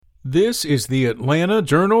This is the Atlanta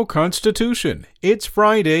Journal-Constitution. It's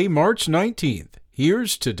Friday, March 19th.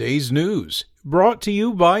 Here's today's news, brought to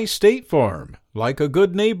you by State Farm. Like a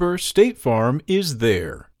good neighbor, State Farm is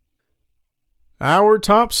there. Our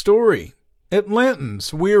top story.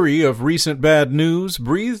 Atlantans, weary of recent bad news,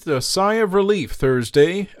 breathed a sigh of relief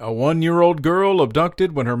Thursday. A 1-year-old girl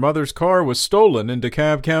abducted when her mother's car was stolen in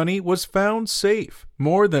DeKalb County was found safe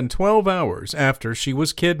more than 12 hours after she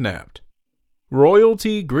was kidnapped.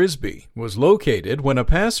 Royalty Grisby was located when a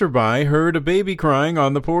passerby heard a baby crying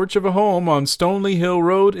on the porch of a home on Stonely Hill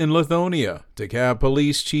Road in Lithonia. DeKalb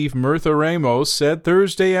Police Chief Mirtha Ramos said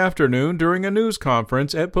Thursday afternoon during a news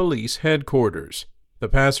conference at police headquarters. The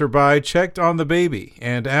passerby checked on the baby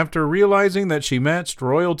and, after realizing that she matched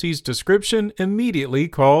Royalty's description, immediately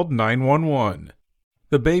called 911.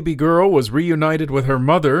 The baby girl was reunited with her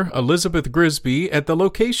mother, Elizabeth Grisby, at the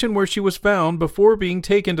location where she was found before being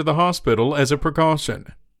taken to the hospital as a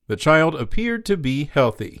precaution. The child appeared to be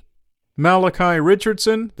healthy. Malachi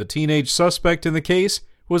Richardson, the teenage suspect in the case,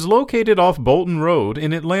 was located off Bolton Road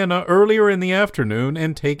in Atlanta earlier in the afternoon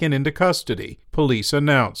and taken into custody, police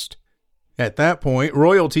announced. At that point,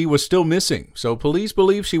 Royalty was still missing, so police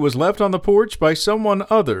believe she was left on the porch by someone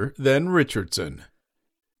other than Richardson.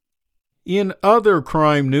 In other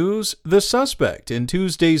crime news, the suspect in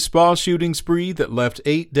Tuesday's spa shooting spree that left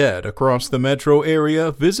 8 dead across the metro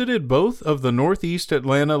area visited both of the Northeast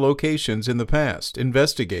Atlanta locations in the past,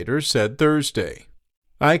 investigators said Thursday.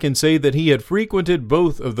 I can say that he had frequented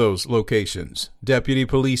both of those locations, Deputy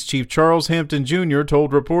Police Chief Charles Hampton Jr.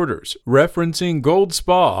 told reporters, referencing Gold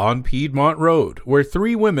Spa on Piedmont Road, where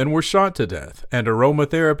 3 women were shot to death, and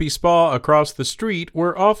Aromatherapy Spa across the street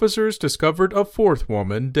where officers discovered a 4th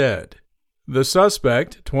woman dead. The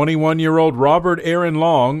suspect, 21-year-old Robert Aaron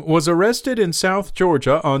Long, was arrested in South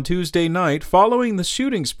Georgia on Tuesday night following the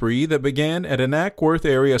shooting spree that began at an Ackworth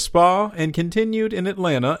area spa and continued in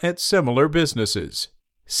Atlanta at similar businesses.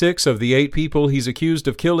 6 of the 8 people he's accused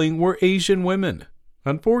of killing were Asian women.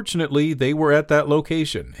 Unfortunately, they were at that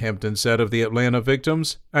location, Hampton said of the Atlanta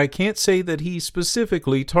victims. I can't say that he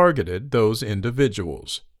specifically targeted those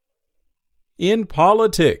individuals. In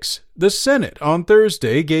politics, the Senate on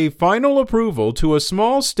Thursday gave final approval to a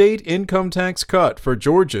small state income tax cut for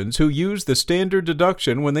Georgians who use the standard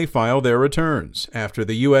deduction when they file their returns, after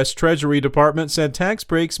the U.S. Treasury Department said tax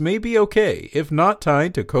breaks may be okay if not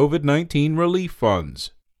tied to COVID-19 relief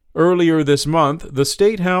funds. Earlier this month, the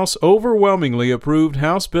State House overwhelmingly approved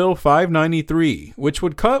House Bill 593, which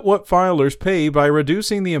would cut what filers pay by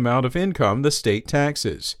reducing the amount of income the state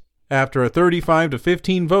taxes. After a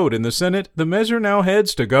 35-15 vote in the Senate, the measure now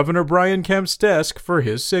heads to Governor Brian Kemp's desk for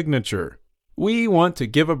his signature. We want to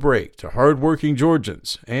give a break to hardworking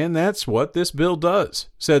Georgians, and that's what this bill does,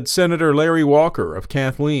 said Senator Larry Walker of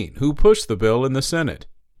Kathleen, who pushed the bill in the Senate.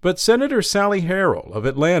 But Senator Sally Harrell of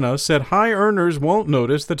Atlanta said high earners won't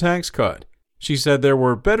notice the tax cut. She said there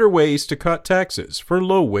were better ways to cut taxes for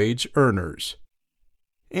low-wage earners.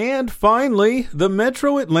 And finally, the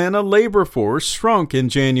Metro Atlanta labor force shrunk in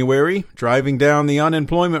January, driving down the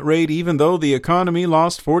unemployment rate even though the economy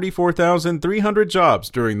lost 44,300 jobs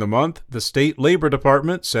during the month, the state labor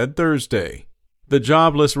department said Thursday. The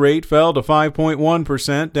jobless rate fell to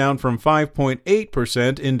 5.1%, down from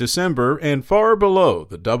 5.8% in December and far below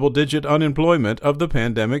the double-digit unemployment of the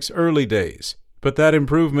pandemic's early days. But that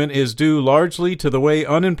improvement is due largely to the way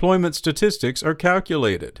unemployment statistics are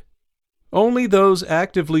calculated. Only those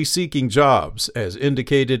actively seeking jobs, as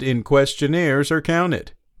indicated in questionnaires, are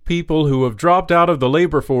counted. People who have dropped out of the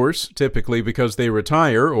labor force, typically because they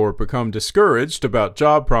retire or become discouraged about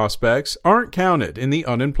job prospects, aren't counted in the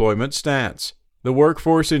unemployment stats. The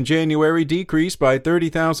workforce in January decreased by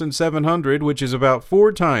 30,700, which is about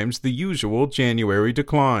 4 times the usual January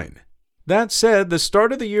decline. That said, the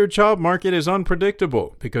start of the year job market is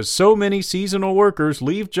unpredictable because so many seasonal workers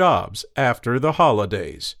leave jobs after the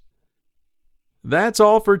holidays. That's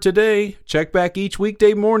all for today. Check back each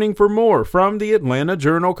weekday morning for more from the Atlanta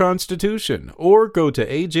Journal-Constitution or go to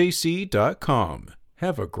ajc.com.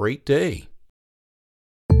 Have a great day.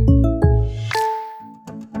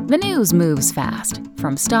 The news moves fast.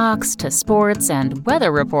 From stocks to sports and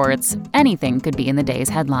weather reports, anything could be in the day's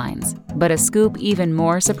headlines. But a scoop even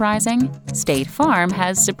more surprising? State Farm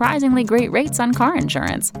has surprisingly great rates on car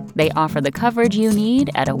insurance. They offer the coverage you need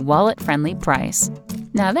at a wallet-friendly price.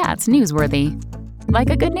 Now that's newsworthy. Like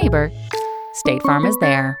a good neighbor, State Farm is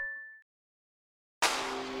there.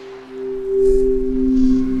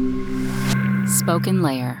 Spoken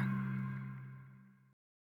Layer.